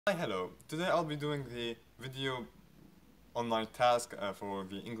Hi, hello. Today I'll be doing the video online task for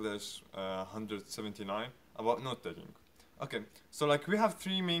the English 179 about note taking. Okay, so we have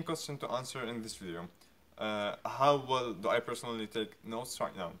three main questions to answer in this video. How well do I personally take notes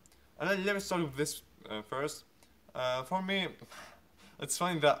right now? And let me start with this first. For me, it's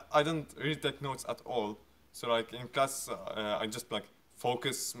fine that I don't really take notes at all. So in class, I just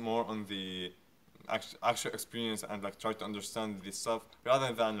focus more on the actual experience and try to understand this stuff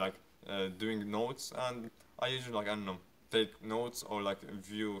rather than doing notes. And I usually I don't know, take notes or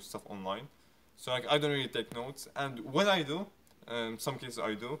view stuff online. So I don't really take notes, and when I do, some cases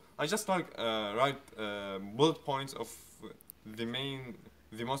I do, I just write bullet points of the main,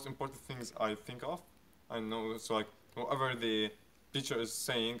 the most important things I think of. I know, so whatever the teacher is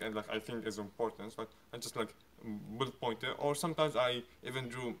saying and I think is important, so I just bullet point it, or sometimes I even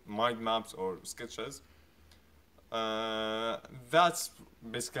drew mind maps or sketches. That's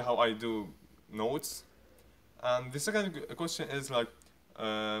basically how I do notes. And the second question is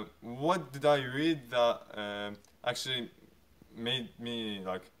what did I read that actually made me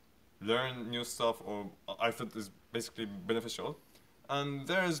learn new stuff, or I thought is basically beneficial. And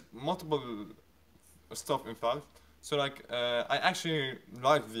there's multiple stuff in fact. So I actually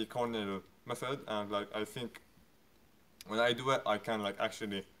like the Cornell method, and I think when I do it I can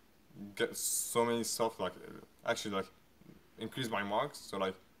actually get so many stuff, actually increase my marks.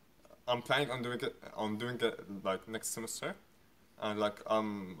 So I'm planning on doing it next semester, and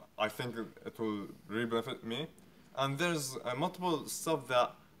I think it will really benefit me. And there's multiple stuff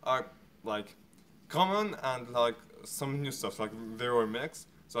that are common, and some new stuff, they were mixed.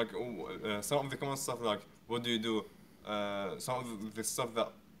 So some of the common stuff, what do you do, some of the stuff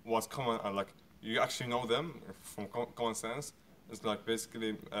that was common are you actually know them from common sense. It's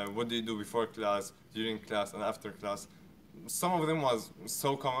basically what do you do before class, during class, and after class. Some of them was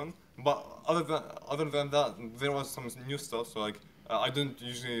so common, but other than that, there was some new stuff. So I don't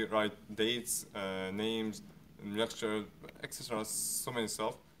usually write dates, names, lecture, etc. So many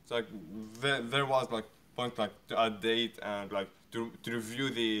stuff. So there was point to add date, and to review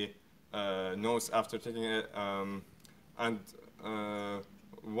the notes after taking it. And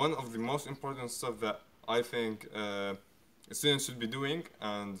one of the most important stuff that I think students should be doing,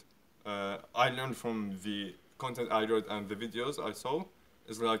 and I learned from the content I wrote and the videos I saw,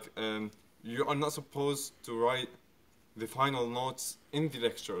 is you are not supposed to write the final notes in the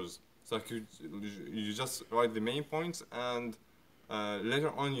lectures. So you just write the main points, and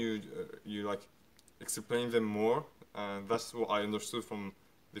later on you explain them more. And that's what I understood from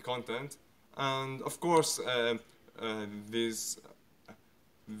the content. And of course, this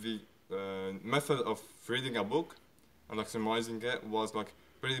the method of reading a book and summarizing it was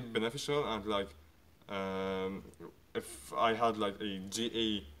pretty beneficial. And um, if I had a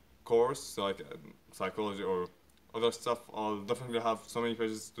GA course, so psychology or other stuff, I'll definitely have so many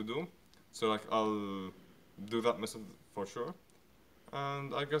pages to do. So I'll do that method for sure.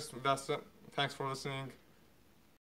 And I guess that's it. Thanks for listening.